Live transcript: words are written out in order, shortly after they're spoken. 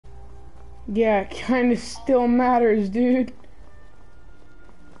Yeah, it kinda still matters, dude.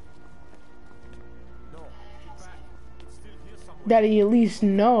 No, keep back. It's still here somewhere. That he at least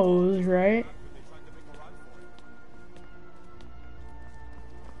knows, right? Back when they tried to make a run for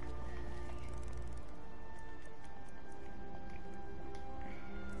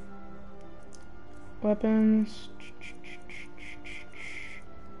it. Weapons.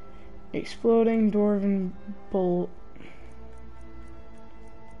 Exploding dwarven bolt.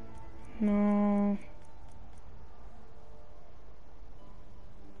 No.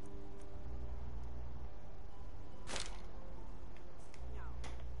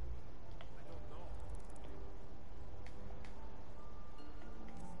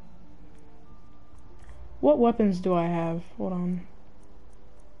 What weapons do I have? Hold on.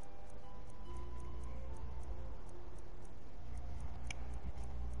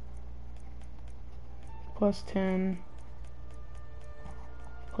 Plus 10.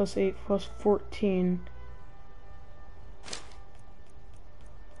 Plus 8, plus 14.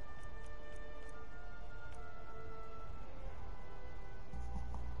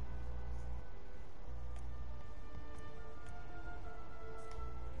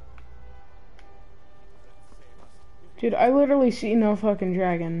 Dude, I literally see no fucking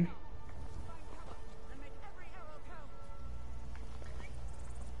dragon.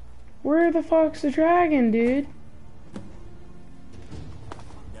 Where the fuck's the dragon, dude?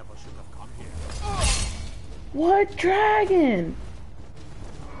 Never should have come here. What dragon?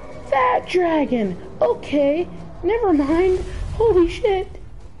 That dragon! Okay, never mind. Holy shit.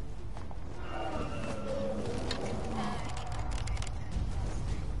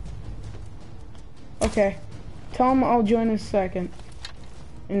 Okay, tell him I'll join in a second.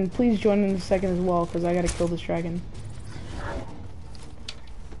 And please join in a second as well, because I gotta kill this dragon.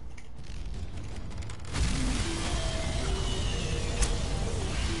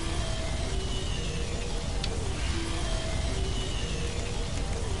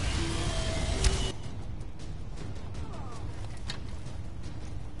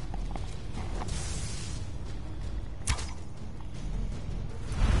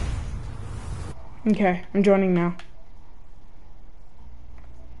 Okay, I'm joining now.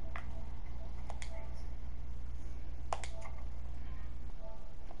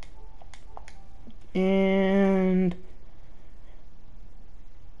 And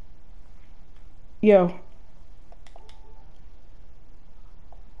yo.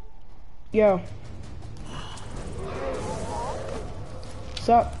 What's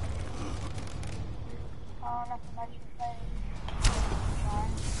up?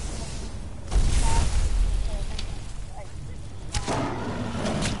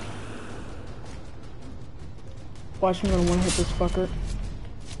 Watch, I'm gonna one hit this fucker.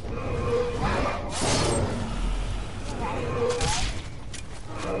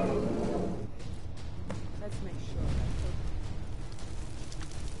 Let's make sure.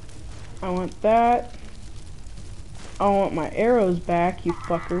 I want that. I want my arrows back, you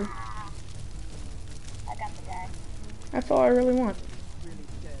fucker. I got the guy. That's all I really want. Really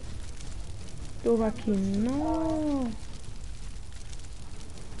dead. Go back here. No.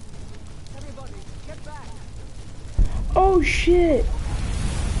 Everybody, get back! Oh shit.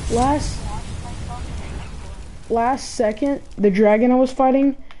 Last second, the dragon I was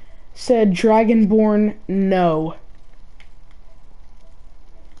fighting said Dragonborn no.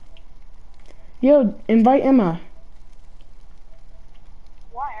 Yo, invite Emma.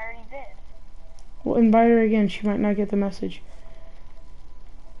 Why? I already did. Well, invite her again. She might not get the message.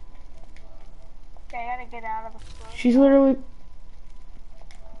 Okay, I gotta get out of the store. She's literally...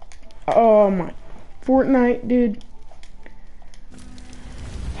 Oh my... Fortnite, dude.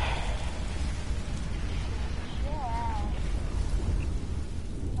 Yeah.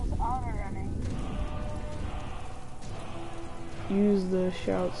 I was auto running. Use the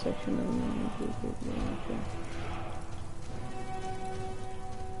shout section of the menu. Okay.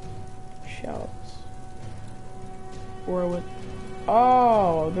 Shouts. Or with...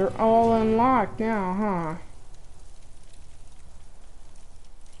 Oh, they're all unlocked now, huh?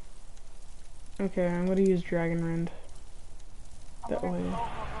 Okay, I'm gonna use Dragon Rend. That way.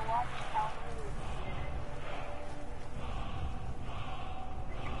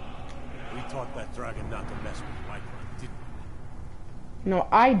 We taught that dragon not to mess with Minecraft, didn't we? No,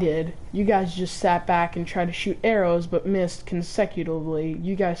 I did. You guys just sat back and tried to shoot arrows, but missed consecutively.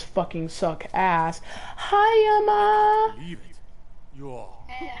 You guys fucking suck ass. Hi, Emma! Believe it. You're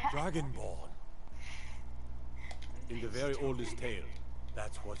Dragonborn. In the very oldest tale,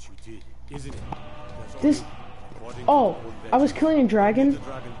 that's what you did, isn't it? This... Oh, I was killing a dragon,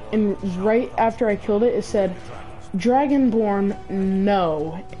 and right after I killed it, it said, Dragonborn,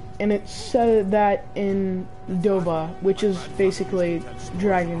 no. and it said that in Dova, which is basically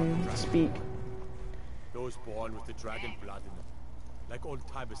dragon speak. Those born with the dragon blood in them, like old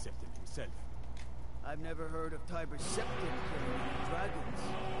Tiber Septim himself. I've never heard of Tiber Septim killing any dragons.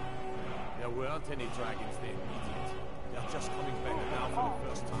 There weren't any dragons then, idiot. They're just coming back now for the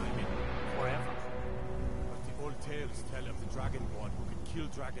first time in forever. But the old tales tell of the dragonborn who can kill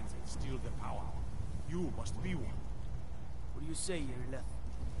dragons and steal their power. You must be one. What do you say, Irleth?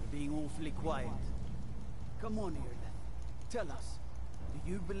 You're being awfully quiet. Come on, Irleth. Tell us.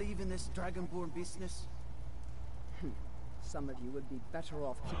 Do you believe in this dragonborn business? Some of you would be better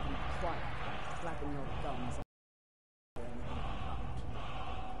off keeping quiet than flapping your thumbs and going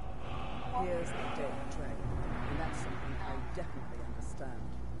about. Here's the dead dragon, and that's something I definitely understand.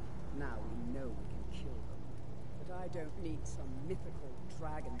 Now we know we can kill them. But I don't need some mythical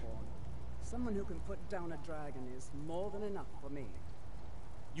dragonborn. Someone who can put down a dragon is more than enough for me.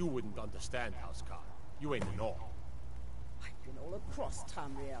 You wouldn't understand, Housecarl. You ain't know. I've been all across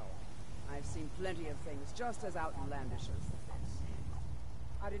Tamriel. I've seen plenty of things just as outlandish as this.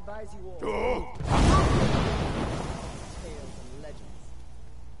 I'd advise you all tales and legends.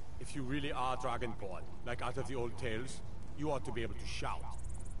 If you really are dragonborn, like out of the old tales, you ought to be able to shout.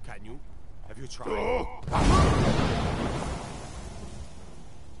 Can you? Have you tried?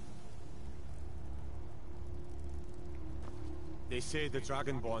 They say the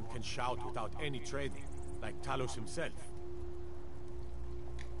dragonborn can shout without any training, like Talos himself.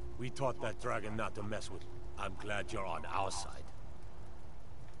 We taught that dragon not to mess with. I'm glad you're on our side.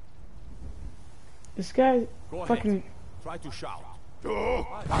 This guy Go fucking... ahead. Try to shout.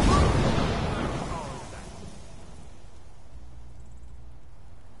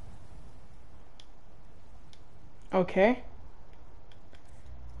 Okay.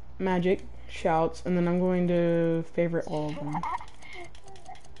 Magic, shouts, and then I'm going to favorite all of them.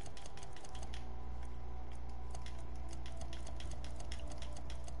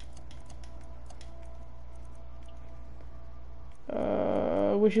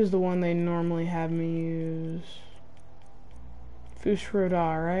 Which is the one they normally have me use?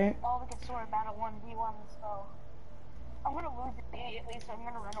 Fusroda, right? Oh, we can sort battle 1v1, so I'm gonna lose immediately, so I'm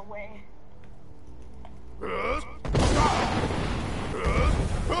gonna run away. Shout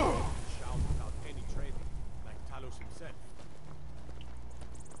without any training, like Talos himself.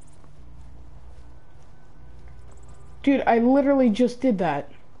 Dude, I literally just did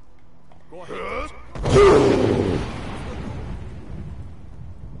that. Go ahead.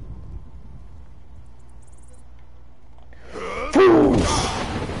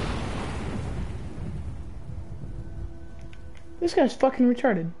 This guy's fucking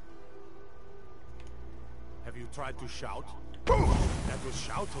retarded. Have you tried to shout? That was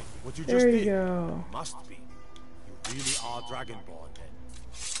shouting. What you just There you did. go. Must be. You really are dragonborn then.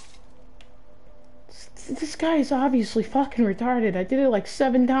 This guy is obviously fucking retarded. I did it like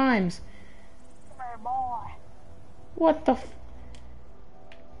 7 times. Come here, boy. What the f-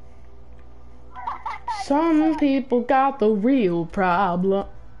 Some people got the real problem.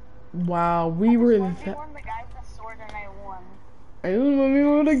 Wow, we were One that. the guy with the sword and I won. I was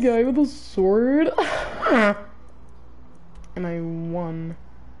running with a guy with a sword. And I won.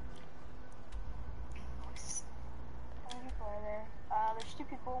 How many people are there? There's 2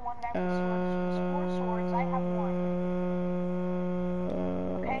 people, one guy with swords. There's 4 swords, I have 1.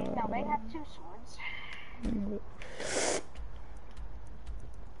 Okay, now they have 2 swords.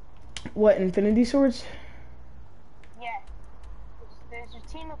 What, infinity swords? Yeah. There's a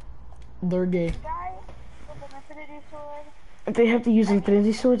team of They're gay. guys with an infinity sword. They have to use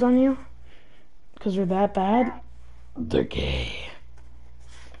infinity swords on you? Because they're that bad? They're gay.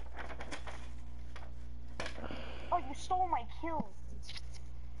 Oh, you stole my kill.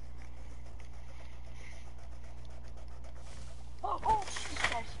 Oh, Jesus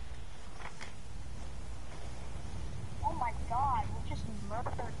Christ. Oh my god, we just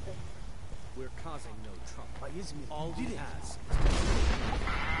murdered them. We're causing no trouble. Why isn't it? All we ask.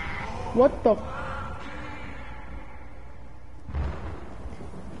 What the?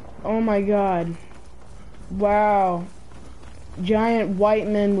 Oh my god. Wow. Giant white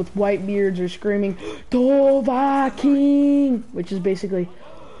men with white beards are screaming, Dovahkiin! Which is basically,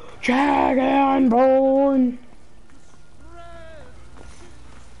 Dragonborn!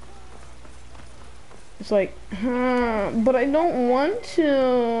 It's like, but I don't want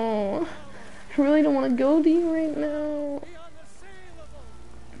to. I really don't want to go to you right now.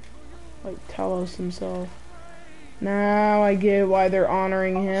 Like Talos himself. Now I get why they're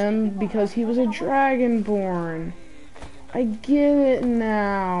honoring him, because he was a Dragonborn. I get it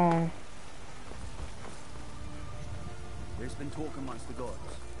now. There's been talk amongst the gods.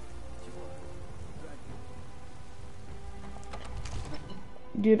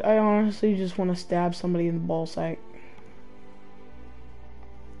 Dude, I honestly just want to stab somebody in the ball sack.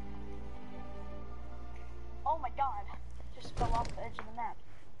 Oh my god. Just fell off the edge of the map.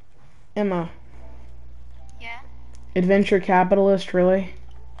 Emma, Yeah? Adventure Capitalist, really?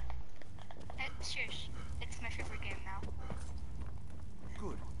 Shush. It's my favorite game now.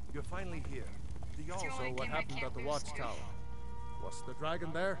 Good. You're finally here. The It's the also only what game I happened can't at the lose. watchtower. Was the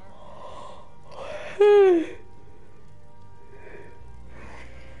dragon there?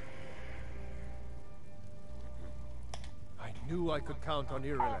 I knew I could count on I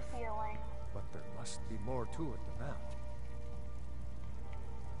have Irileth, a feeling. but there must be more to it than that.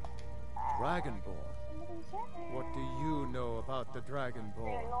 Dragonborn. Somebody's in What do you know about the there.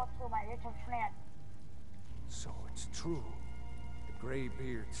 Dragonborn? Hello to my little friend. So it's true. The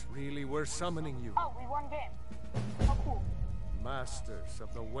Greybeards really were summoning you. Oh, we won game. Oh, cool. Masters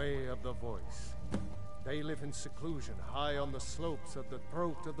of the Way of the Voice. They live in seclusion high on the slopes of the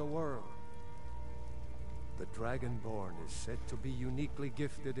throat of the world. The Dragonborn is said to be uniquely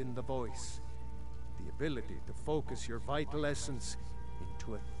gifted in the voice. The ability to focus your vital essence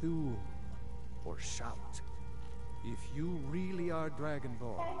into a thum, or shout. If you really are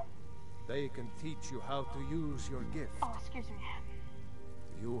Dragonborn, they can teach you how to use your gift. Oh, excuse me.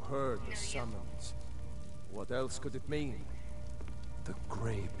 You heard the summons. What else could it mean? The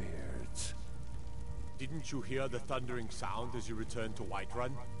Greybeards. Didn't you hear the thundering sound as you returned to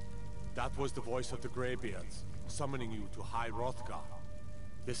Whiterun? That was the voice of the Greybeards, summoning you to High Hrothgar.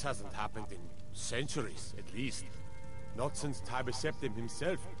 This hasn't happened in centuries, at least. Not since Tiber Septim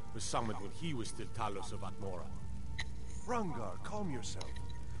himself was summoned when he was still Talos of Atmora. Hrongar, calm yourself.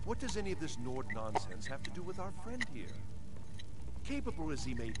 What does any of this Nord nonsense have to do with our friend here? Capable as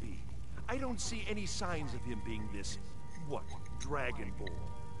he may be, I don't see any signs of him being this, what, Dragonborn.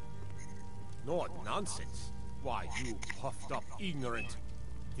 Nord nonsense? Why, you puffed up ignorant.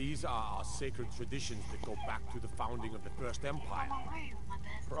 These are our sacred traditions that go back to the founding of the First Empire. Mama, why are you on my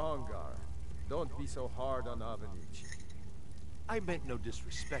bed? Hrongar, don't be so hard on Avenich. I meant no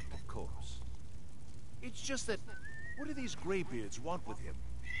disrespect, of course. It's just that, what do these Greybeards want with him?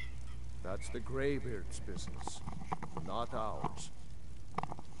 That's the Greybeard's business, not ours.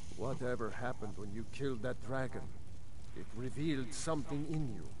 Whatever happened when you killed that dragon, it revealed something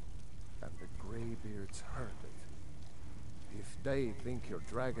in you, and the Greybeards heard it. If they think you're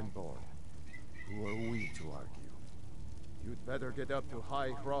Dragonborn, who are we to argue? You'd better get up to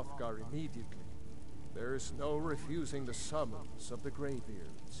High Hrothgar immediately. There's no refusing the summons of the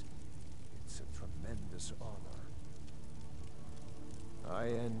Greybeards. It's a tremendous honor. I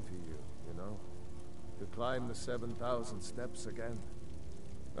envy you, you know, to climb the 7,000 steps again.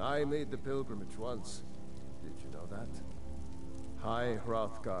 I made the pilgrimage once. Did you know that? High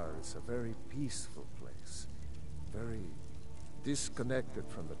Hrothgar is a very peaceful place. Very disconnected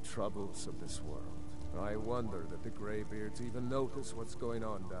from the troubles of this world. I wonder that the Greybeards even notice what's going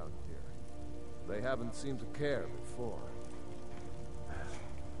on down here. They haven't seemed to care before.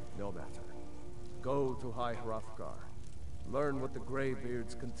 No matter. Go to High Hrothgar. Learn what the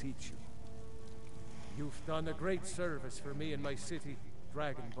Greybeards can teach you. You've done a great service for me and my city,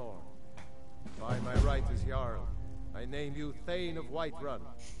 Dragonborn. By my right as Jarl, I name you Thane of Whiterun.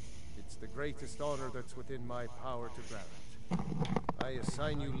 It's the greatest honor that's within my power to grant. I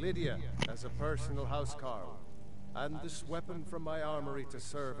assign you Lydia as a personal housecarl, and this weapon from my armory to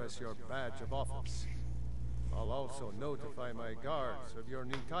serve as your badge of office. I'll also notify my guards of your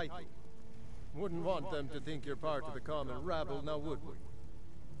new title. Wouldn't want them to think you're part of the common rabble, now would we?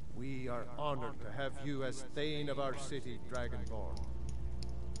 We are honored to have you as Thane of our city, Dragonborn.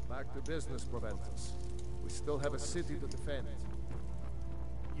 Back to business, Proventus. We still have a city to defend.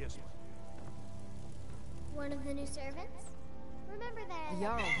 Yes, ma'am. One of the new servants? Remember that The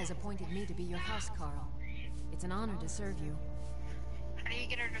Jarl has appointed me to be your housecarl. It's an honor to serve you. How do you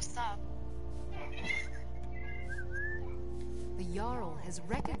get her to stop? The Jarl has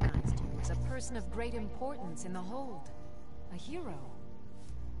recognized you as a person of great importance in the Hold. A hero.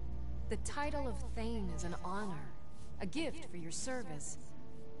 The title of Thane is an honor, a gift for your service.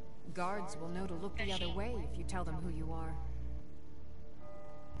 Guards will know to look the other way if you tell them who you are.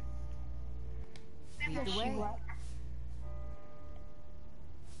 Lead the way.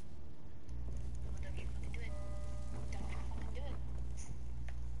 Don't you fucking do it. Don't you fucking do it.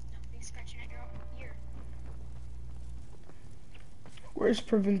 Don't be scratching at your own ear. Where's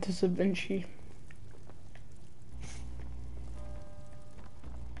Proventus of Vinci?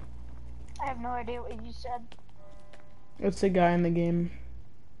 I have no idea what you said. It's the guy in the game.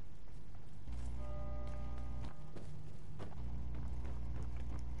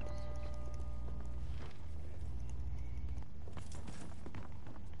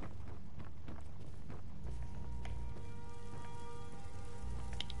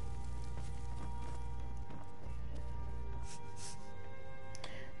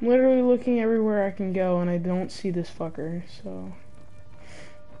 I'm literally looking everywhere I can go and I don't see this fucker, so...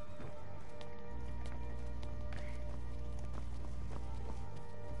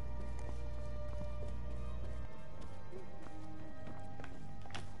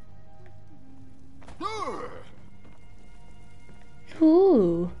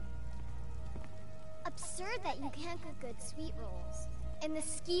 Ooh. Absurd that you can't cook good sweet rolls in the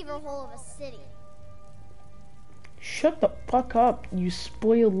skeever hole of a city. Shut the fuck up, you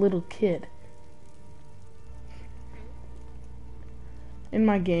spoiled little kid. In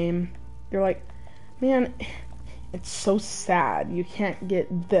my game, they're like, man, it's so sad you can't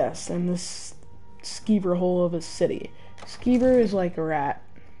get this in this skeever hole of a city. Skeever is like a rat.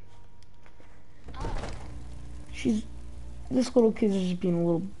 This little kid's just being a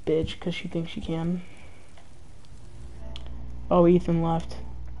little bitch because she thinks she can. Oh, Ethan left.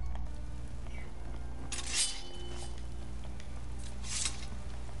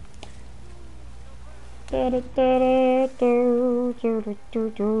 What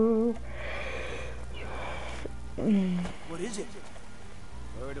is it?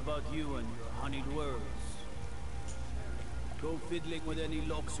 Heard about you and your honeyed words. Go fiddling with any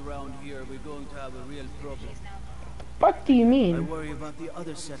locks around here, we're going to have a real problem. What do you I mean? worry about the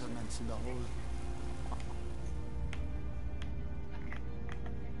other settlements in the whole.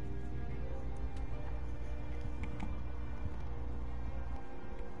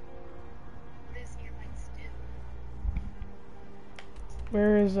 What is nearby stew?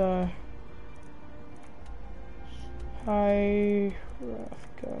 Where is High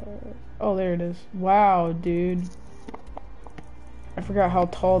Hrothgar? Oh, there it is. Wow, dude. I forgot how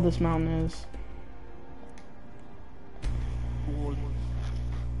tall this mountain is.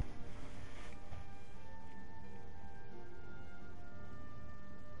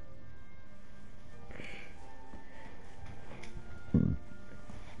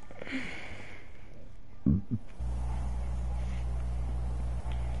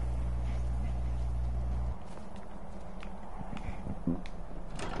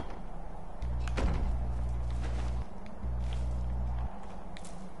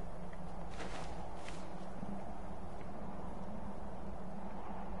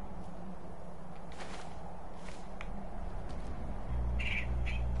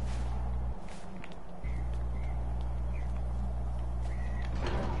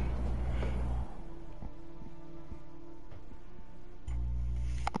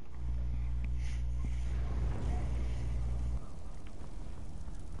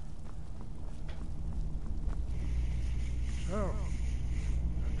 So,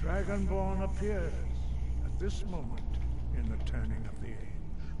 the Dragonborn appears at this moment in the turning of the age.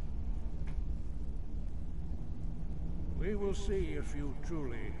 We will see if you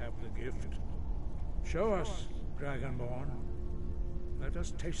truly have the gift. Show us, Dragonborn. Let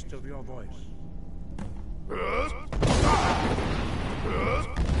us taste of your voice.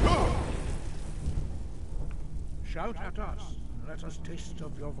 Shout at us, and let us taste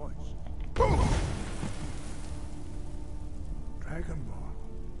of your voice. Dragonborn,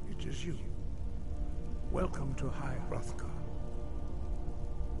 it is you. Welcome to High Hrothgar.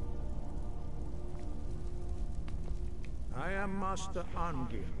 I am Master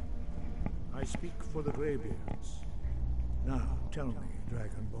Arngir. I speak for the Greybeards. Now, tell me,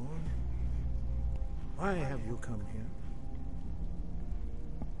 Dragonborn, why have you come here?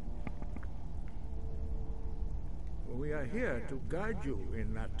 We are here to guide you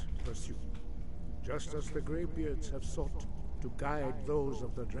in that pursuit, just as the Greybeards have sought to guide those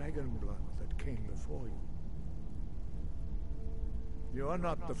of the dragon blood that came before you. You are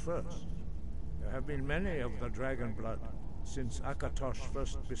not the first. There have been many of the dragon blood since Akatosh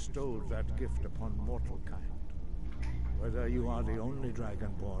first bestowed that gift upon mortal kind. Whether you are the only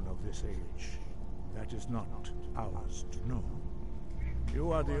dragonborn of this age, that is not ours to know.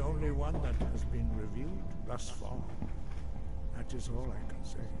 You are the only one that has been revealed thus far. That is all I can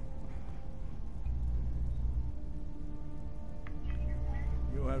say.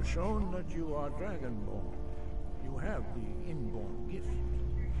 You have shown that you are Dragonborn. You have the inborn gift.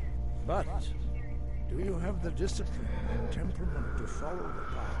 But, do you have the discipline and temperament to follow the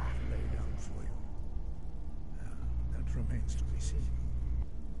path laid out for you? That remains to be seen.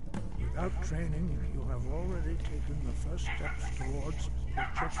 Without training, you have already taken the first steps towards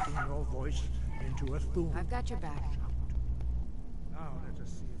projecting your voice into a Thu'um. I've got your back. Now let us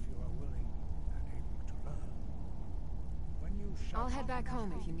see if you are willing and able to learn. When you shout I'll head back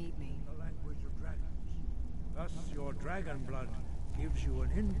home if you need me. the language of dragons, thus your dragon blood gives you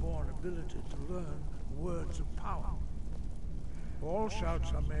an inborn ability to learn words of power. All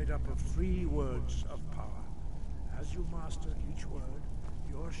shouts are made up of 3 words of power. As you master each word,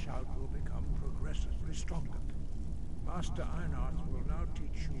 your shout will become progressively stronger. Master Einarth will now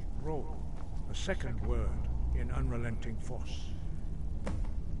teach you Drow, the second word in Unrelenting Force.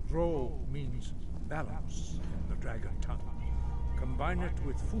 Drow means balance in the dragon tongue. Combine it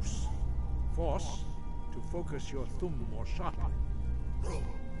with Fus, force, to focus your thumb more sharply. Drow.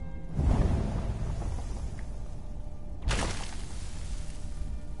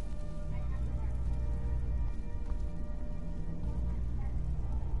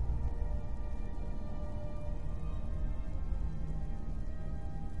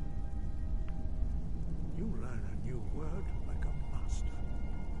 You learn a new word like a master.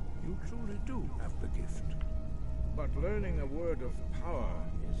 You truly do have the gift. But learning a word of power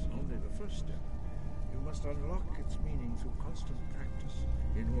is only the first step. You must unlock its meaning through constant practice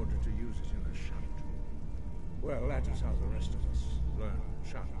in order to use it in a shout. Well, that is how the rest of us learn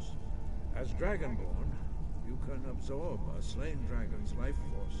shouts. As Dragonborn, you can absorb a slain dragon's life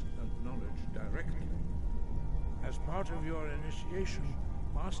force and knowledge directly. As part of your initiation,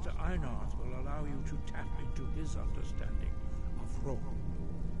 Master Einarth will allow you to tap into his understanding of Rome.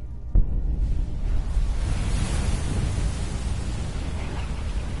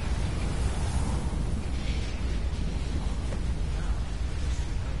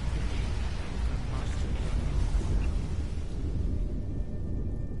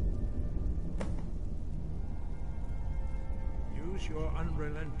 Use your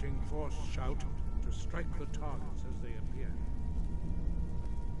unrelenting force shout to strike the targets as they appear.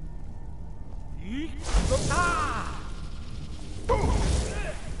 Use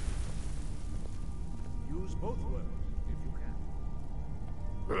both words if you can.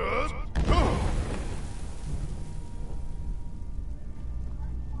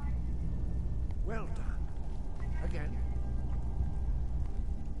 Well done. Again.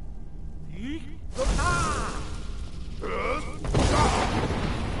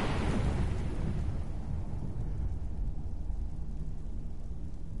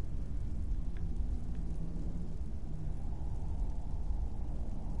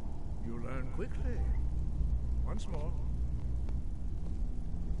 You learn quickly. Once more.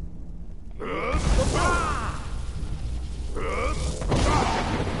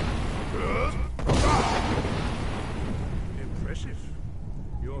 Impressive.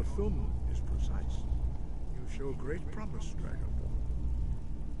 Your thumb is precise. You show great promise, Dragonborn.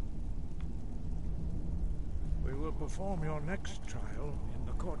 We will perform your next trial in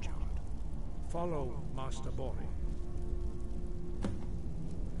the courtyard. Follow Master Bori.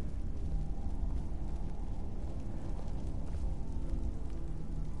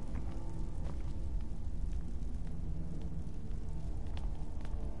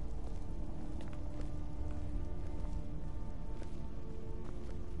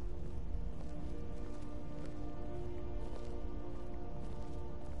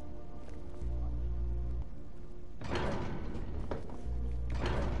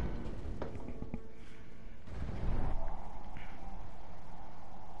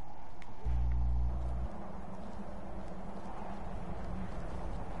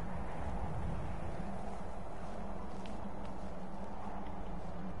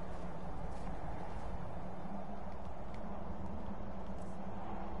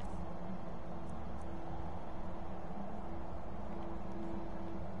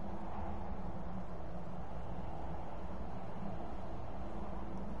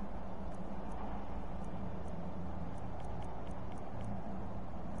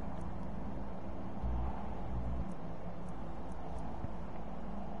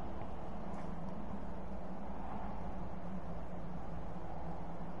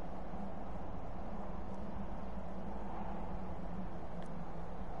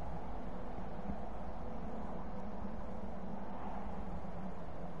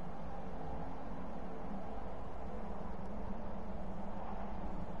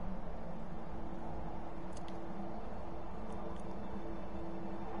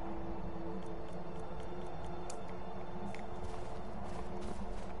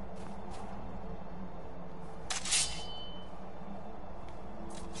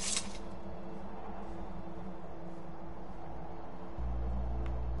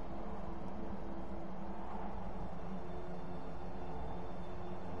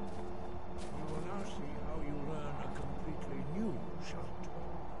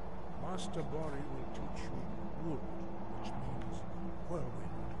 Master Bori will teach you Wood, which means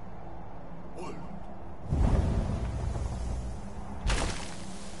whirlwind. Wood.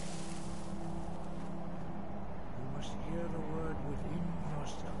 You must hear the word within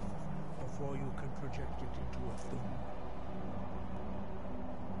yourself before you can project it into a thing.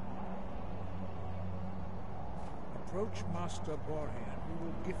 A Approach Master Bori and he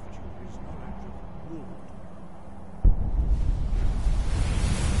will gift you his knowledge of wood.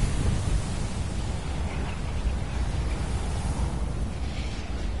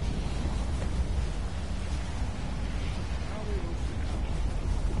 Now we will sit down.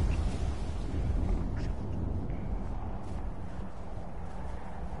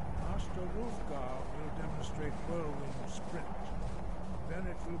 Master Wulfgar will demonstrate Whirlwind Sprint. Then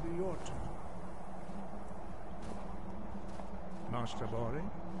it will be your turn. Master Bori?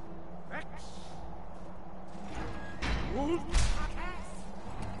 Rex! Wolf!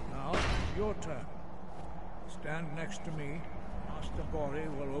 Now, it's your turn. Stand next to me. Master Bori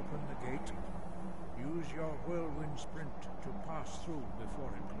will open the gate. Use your Whirlwind Sprint to pass through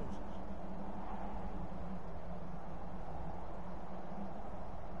before it closes.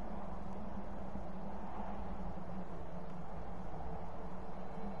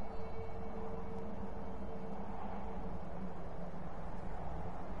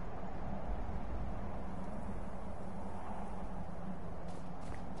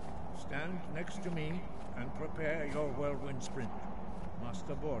 Stand next to me and prepare your Whirlwind Sprint.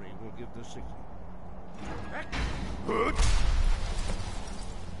 Master Bori will give the signal. Good.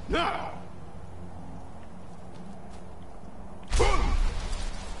 Now!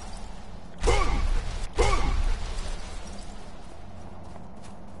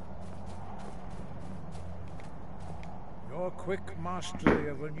 Your quick mastery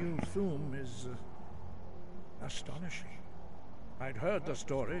of a new Thu'um is astonishing. I'd heard the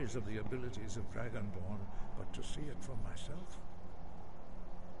stories of the abilities of Dragonborn, but to see it for myself?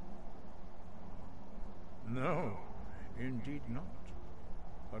 No, indeed not.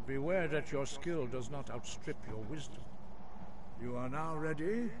 But beware that your skill does not outstrip your wisdom. You are now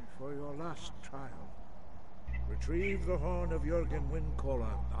ready for your last trial. Retrieve the horn of Jürgen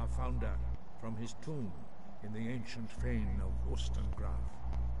Windcaller, our founder, from his tomb in the ancient fane of Ustengrav.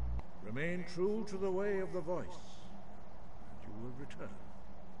 Remain true to the way of the voice, and you will return.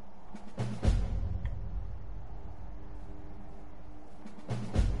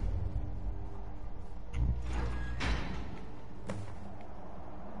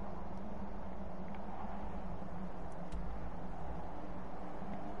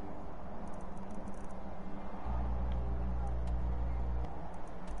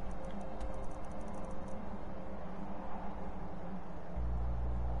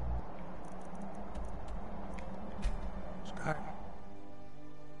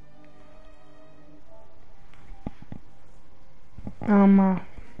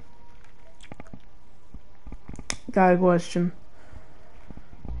 Got a question.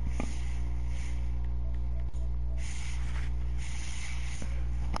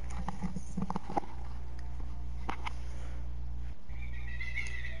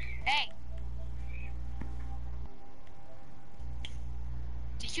 Hey!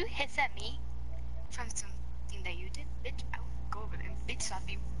 Did you hit at me from something that you did? Bitch, I will go over there and bitch slap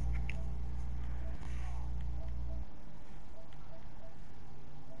you.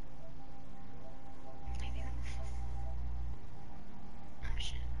 Oh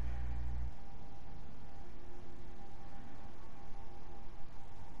shit.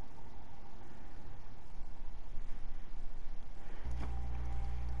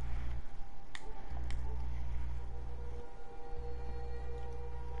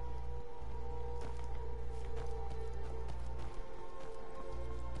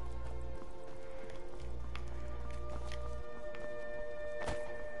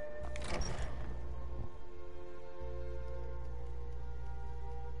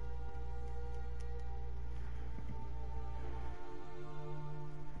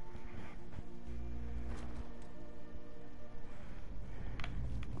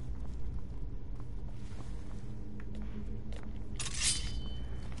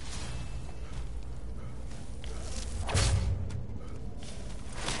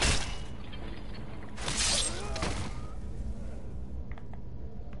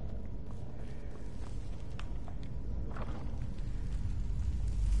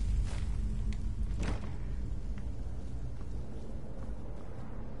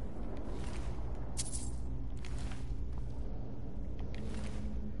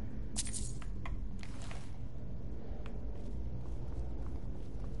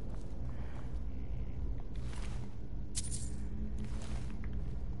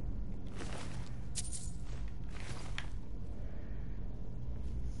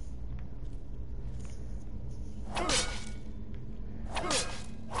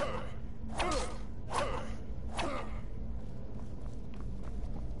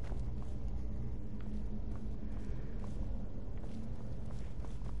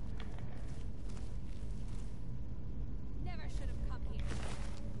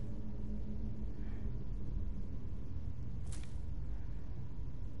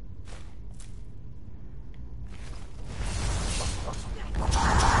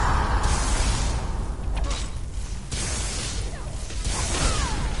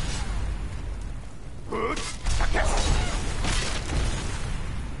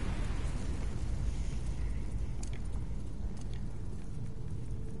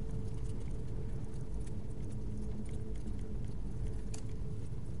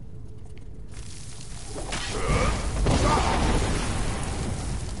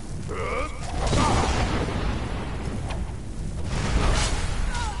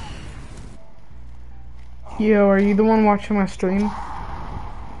 Yo, are you the one watching my stream?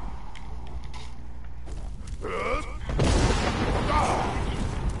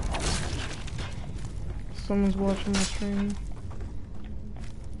 Someone's watching my stream.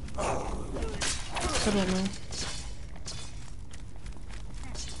 I don't know.